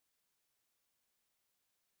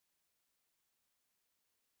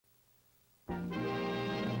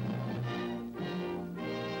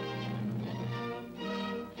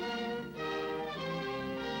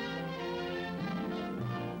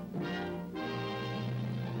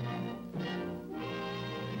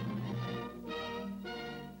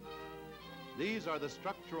These are the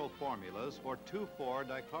structural formulas for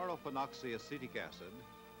 2,4-dichlorophenoxyacetic acid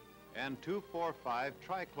and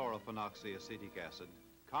 2,4,5-trichlorophenoxyacetic acid,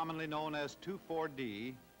 commonly known as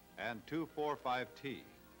 2,4-D and 2,4,5-T.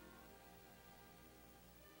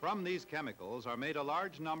 From these chemicals are made a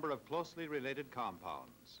large number of closely related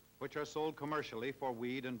compounds, which are sold commercially for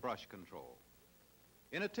weed and brush control.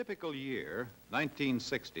 In a typical year,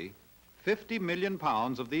 1960, 50 million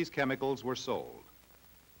pounds of these chemicals were sold.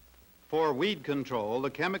 For weed control, the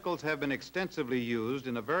chemicals have been extensively used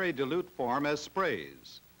in a very dilute form as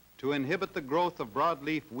sprays to inhibit the growth of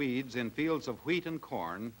broadleaf weeds in fields of wheat and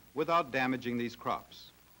corn without damaging these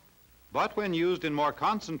crops. But when used in more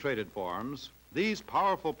concentrated forms, these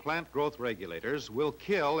powerful plant growth regulators will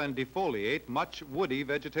kill and defoliate much woody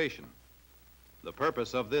vegetation. The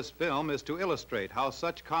purpose of this film is to illustrate how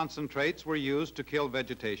such concentrates were used to kill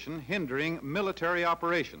vegetation, hindering military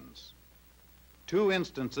operations. Two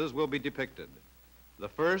instances will be depicted, the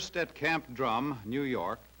first at Camp Drum, New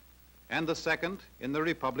York, and the second in the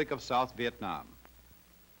Republic of South Vietnam.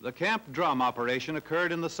 The Camp Drum operation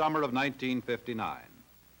occurred in the summer of 1959.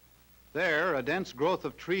 There, a dense growth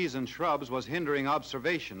of trees and shrubs was hindering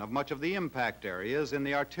observation of much of the impact areas in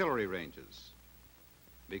the artillery ranges.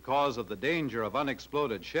 Because of the danger of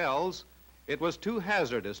unexploded shells, it was too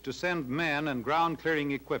hazardous to send men and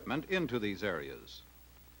ground-clearing equipment into these areas.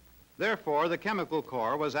 Therefore, the Chemical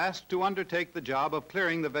Corps was asked to undertake the job of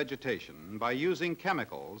clearing the vegetation by using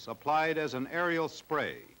chemicals applied as an aerial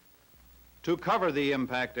spray. To cover the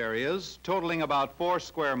impact areas, totaling about 4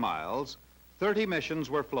 square miles, 30 missions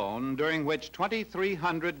were flown, during which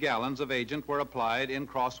 2,300 gallons of agent were applied in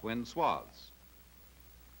crosswind swaths.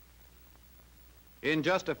 In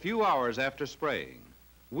just a few hours after spraying,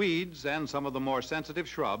 weeds and some of the more sensitive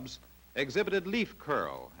shrubs exhibited leaf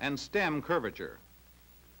curl and stem curvature.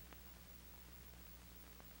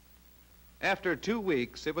 After 2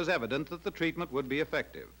 weeks, it was evident that the treatment would be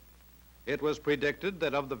effective. It was predicted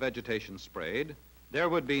that of the vegetation sprayed, there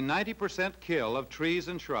would be 90% kill of trees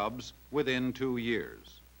and shrubs within 2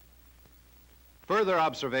 years. Further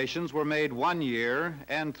observations were made 1 year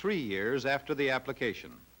and 3 years after the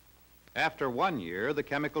application. After 1 year, the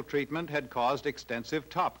chemical treatment had caused extensive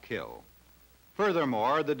top kill.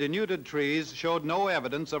 Furthermore, the denuded trees showed no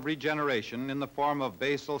evidence of regeneration in the form of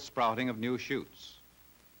basal sprouting of new shoots.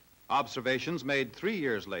 Observations made 3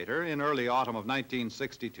 years later, in early autumn of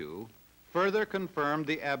 1962, further confirmed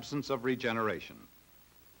the absence of regeneration.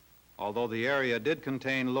 Although the area did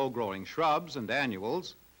contain low-growing shrubs and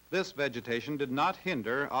annuals, this vegetation did not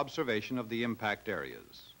hinder observation of the impact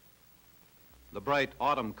areas. The bright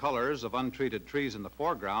autumn colors of untreated trees in the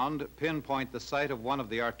foreground pinpoint the site of one of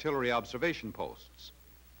the artillery observation posts.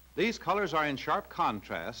 These colors are in sharp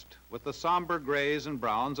contrast with the somber grays and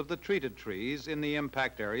browns of the treated trees in the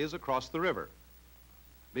impact areas across the river.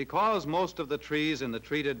 Because most of the trees in the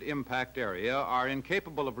treated impact area are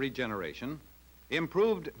incapable of regeneration,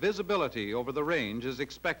 improved visibility over the range is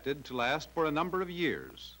expected to last for a number of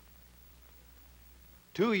years.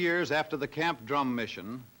 2 years after the Camp Drum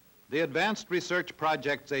mission, the Advanced Research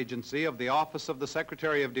Projects Agency of the Office of the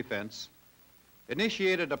Secretary of Defense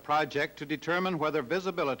initiated a project to determine whether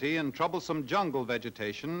visibility in troublesome jungle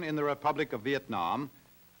vegetation in the Republic of Vietnam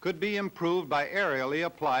could be improved by aerially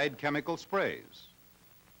applied chemical sprays.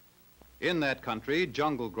 In that country,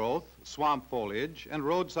 jungle growth, swamp foliage, and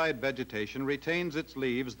roadside vegetation retains its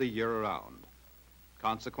leaves the year around.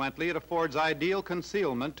 Consequently, it affords ideal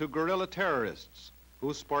concealment to guerrilla terrorists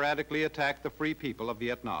who sporadically attack the free people of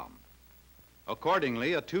Vietnam.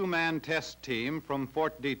 Accordingly, a 2-man test team from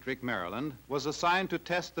Fort Detrick, Maryland, was assigned to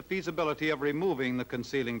test the feasibility of removing the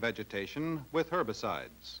concealing vegetation with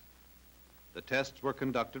herbicides. The tests were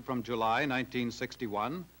conducted from July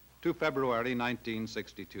 1961 to February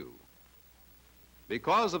 1962.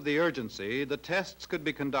 Because of the urgency, the tests could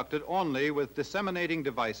be conducted only with disseminating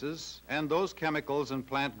devices and those chemicals and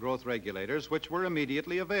plant growth regulators which were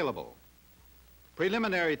immediately available.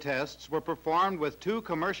 Preliminary tests were performed with 2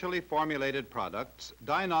 commercially formulated products,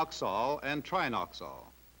 dinoxol and trinoxol.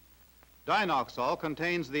 Dinoxol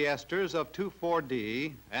contains the esters of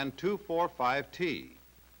 2,4-D and 2,4,5-T,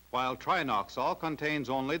 while trinoxol contains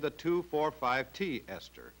only the 2,4,5-T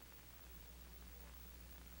ester.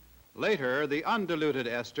 Later, the undiluted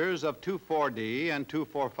esters of 2,4-D and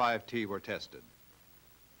 2,4,5-T were tested.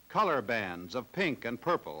 Color bands of pink and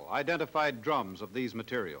purple identified drums of these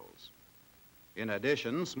materials. In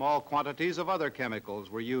addition, small quantities of other chemicals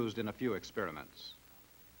were used in a few experiments.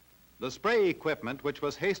 The spray equipment, which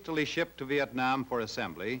was hastily shipped to Vietnam for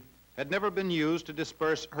assembly, had never been used to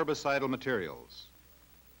disperse herbicidal materials.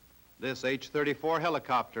 This H-34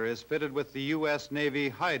 helicopter is fitted with the U.S. Navy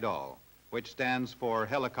HIDAL, which stands for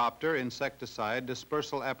Helicopter Insecticide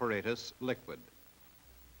Dispersal Apparatus Liquid.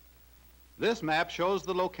 This map shows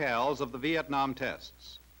the locales of the Vietnam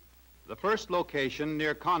tests. The first location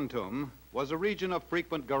near Kon Tum was a region of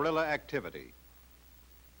frequent guerrilla activity.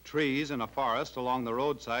 Trees in a forest along the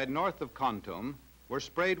roadside north of Kon Tum were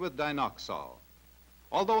sprayed with dioxin.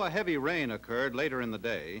 Although a heavy rain occurred later in the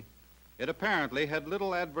day, it apparently had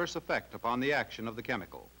little adverse effect upon the action of the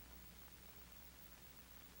chemical.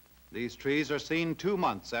 These trees are seen 2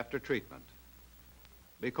 months after treatment.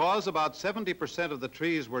 Because about 70% of the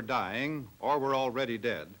trees were dying or were already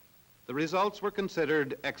dead, the results were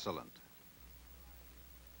considered excellent.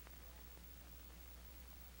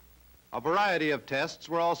 A variety of tests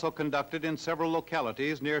were also conducted in several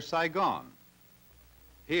localities near Saigon.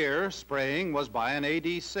 Here, spraying was by an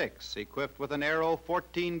AD-6 equipped with an Aero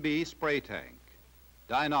 14B spray tank.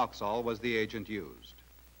 Dinoxol was the agent used.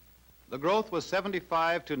 The growth was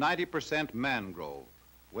 75 to 90% mangrove,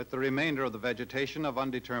 with the remainder of the vegetation of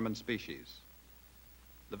undetermined species.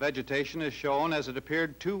 The vegetation is shown as it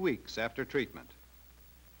appeared 2 weeks after treatment.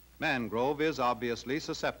 Mangrove is obviously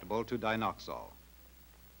susceptible to dinoxol.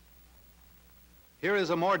 Here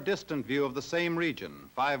is a more distant view of the same region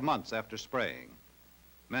 5 months after spraying.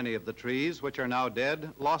 Many of the trees, which are now dead,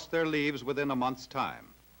 lost their leaves within a month's time.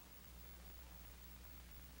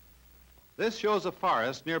 This shows a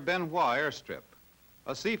forest near Ben Hoa airstrip.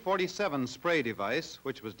 A C-47 spray device,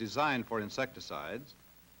 which was designed for insecticides,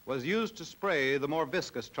 was used to spray the more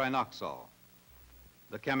viscous trinoxol.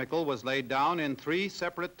 The chemical was laid down in 3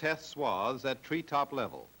 separate test swaths at treetop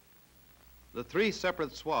level. The 3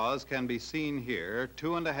 separate swaths can be seen here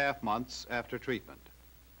 2.5 months after treatment.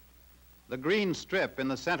 The green strip in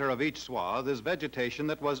the center of each swath is vegetation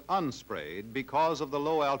that was unsprayed because of the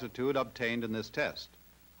low altitude obtained in this test.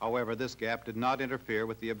 However, this gap did not interfere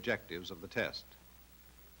with the objectives of the test.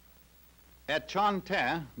 At Chon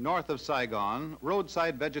Tin, north of Saigon,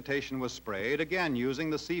 roadside vegetation was sprayed, again using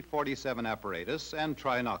the C-47 apparatus and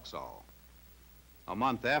trinoxol. A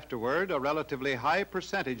month afterward, a relatively high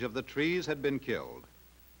percentage of the trees had been killed.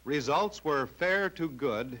 Results were fair to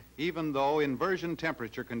good, even though inversion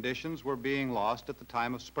temperature conditions were being lost at the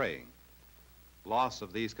time of spraying. Loss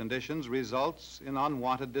of these conditions results in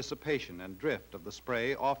unwanted dissipation and drift of the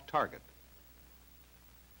spray off target.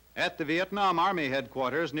 At the Vietnam Army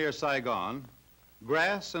headquarters near Saigon,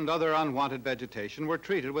 grass and other unwanted vegetation were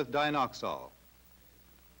treated with dinoxol.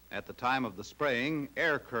 At the time of the spraying,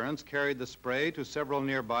 air currents carried the spray to several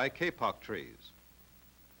nearby kapok trees.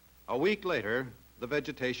 A week later, the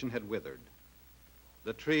vegetation had withered.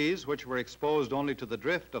 The trees, which were exposed only to the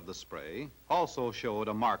drift of the spray, also showed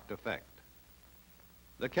a marked effect.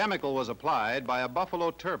 The chemical was applied by a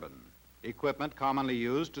buffalo turbine, equipment commonly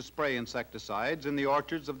used to spray insecticides in the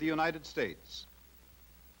orchards of the United States.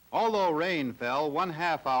 Although rain fell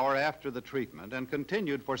 1/2 hour after the treatment and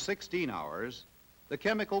continued for 16 hours, the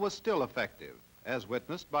chemical was still effective, as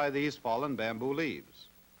witnessed by these fallen bamboo leaves.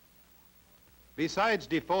 Besides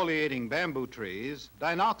defoliating bamboo trees,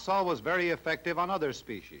 dinoxol was very effective on other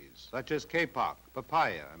species, such as kapok,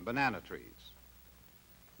 papaya, and banana trees.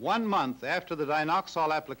 1 month after the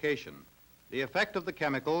dinoxol application, the effect of the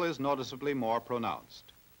chemical is noticeably more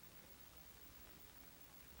pronounced.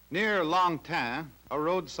 Near Long Tin, a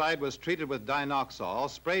roadside was treated with dinoxol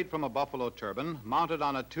sprayed from a buffalo turbine mounted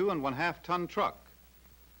on a 2.5-ton truck.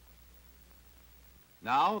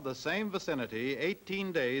 Now, the same vicinity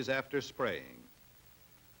 18 days after spraying.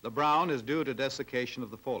 The brown is due to desiccation of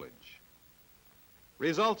the foliage.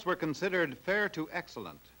 Results were considered fair to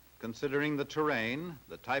excellent, considering the terrain,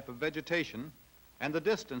 the type of vegetation, and the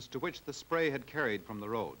distance to which the spray had carried from the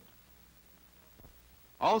road.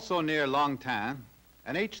 Also near Long Tin,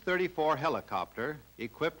 an H-34 helicopter,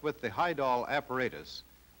 equipped with the Hydol apparatus,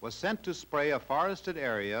 was sent to spray a forested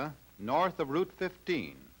area north of Route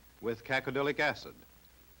 15 with cacodyllic acid.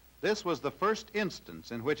 This was the first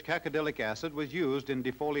instance in which cacodyllic acid was used in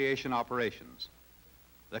defoliation operations.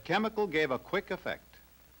 The chemical gave a quick effect.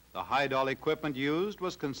 The Hydol equipment used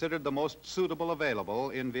was considered the most suitable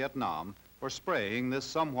available in Vietnam for spraying this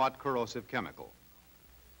somewhat corrosive chemical.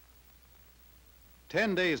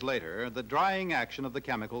 10 days later, the drying action of the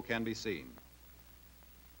chemical can be seen.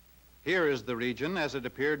 Here is the region as it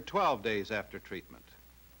appeared 12 days after treatment.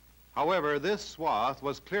 However, this swath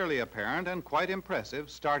was clearly apparent and quite impressive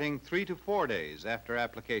starting 3 to 4 days after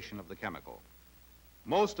application of the chemical.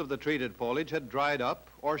 Most of the treated foliage had dried up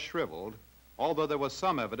or shriveled, although there was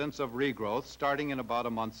some evidence of regrowth starting in about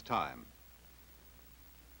a month's time.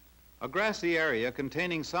 A grassy area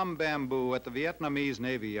containing some bamboo at the Vietnamese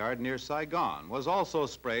Navy Yard near Saigon was also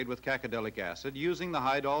sprayed with cacodelic acid using the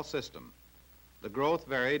Hydol system. The growth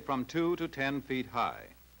varied from 2 to 10 feet high.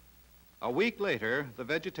 A week later, the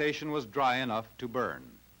vegetation was dry enough to burn.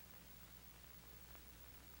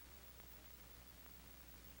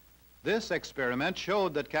 This experiment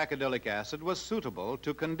showed that cacodelic acid was suitable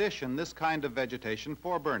to condition this kind of vegetation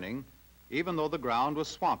for burning, even though the ground was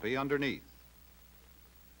swampy underneath.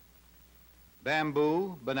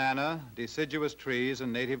 Bamboo, banana, deciduous trees,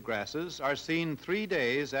 and native grasses are seen 3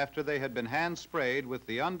 days after they had been hand-sprayed with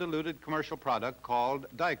the undiluted commercial product called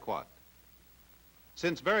diquat.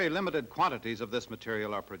 Since very limited quantities of this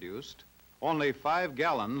material are produced, only 5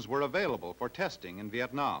 gallons were available for testing in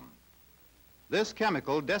Vietnam. This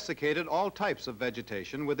chemical desiccated all types of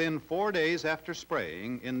vegetation within 4 days after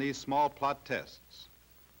spraying in these small plot tests.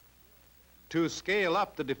 To scale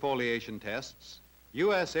up the defoliation tests,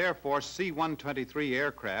 U.S. Air Force C-123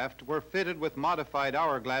 aircraft were fitted with modified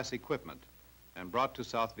hourglass equipment and brought to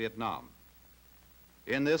South Vietnam.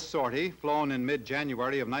 In this sortie, flown in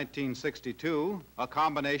mid-January of 1962, a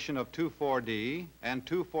combination of 2,4-D and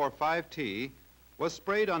 2,4,5-T was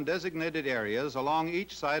sprayed on designated areas along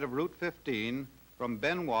each side of Route 15 from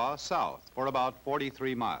Ben Hoa south for about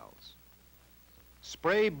 43 miles.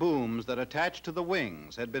 Spray booms that attached to the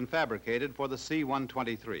wings had been fabricated for the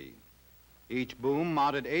C-123. Each boom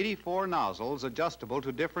mounted 84 nozzles adjustable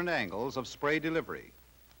to different angles of spray delivery.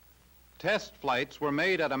 Test flights were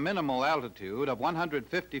made at a minimal altitude of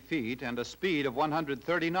 150 feet and a speed of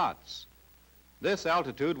 130 knots. This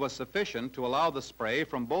altitude was sufficient to allow the spray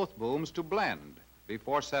from both booms to blend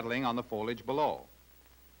before settling on the foliage below.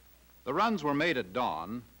 The runs were made at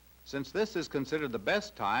dawn, since this is considered the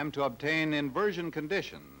best time to obtain inversion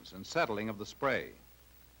conditions and settling of the spray.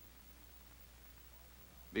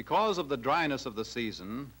 Because of the dryness of the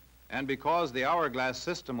season, and because the hourglass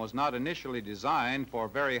system was not initially designed for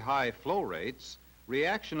very high flow rates,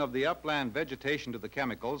 reaction of the upland vegetation to the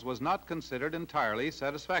chemicals was not considered entirely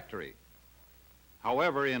satisfactory.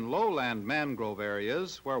 However, in lowland mangrove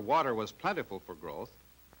areas where water was plentiful for growth,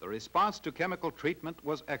 the response to chemical treatment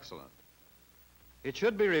was excellent. It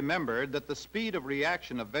should be remembered that the speed of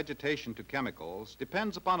reaction of vegetation to chemicals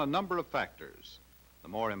depends upon a number of factors, the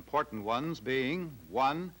more important ones being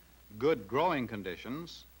 1, good growing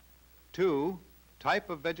conditions, 2, type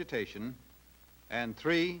of vegetation, and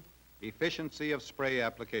 3, efficiency of spray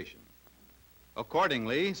application.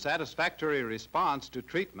 Accordingly, satisfactory response to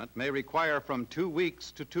treatment may require from 2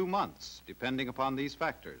 weeks to 2 months, depending upon these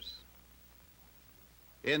factors.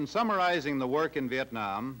 In summarizing the work in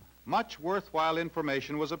Vietnam, much worthwhile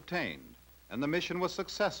information was obtained, and the mission was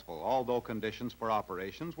successful, although conditions for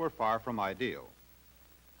operations were far from ideal.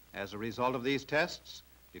 As a result of these tests,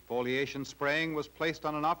 defoliation spraying was placed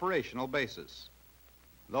on an operational basis.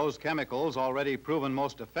 Those chemicals already proven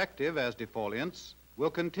most effective as defoliants will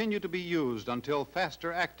continue to be used until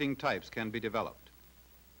faster acting types can be developed.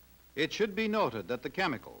 It should be noted that the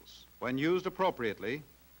chemicals, when used appropriately,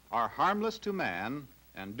 are harmless to man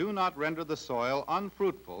and do not render the soil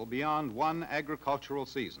unfruitful beyond one agricultural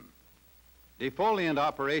season. Defoliant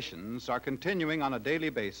operations are continuing on a daily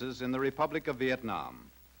basis in the Republic of Vietnam.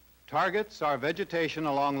 Targets are vegetation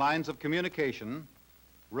along lines of communication,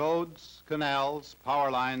 roads, canals, power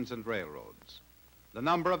lines, and railroads. The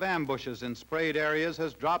number of ambushes in sprayed areas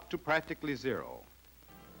has dropped to practically zero.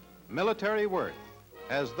 Military worth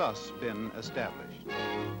has thus been established.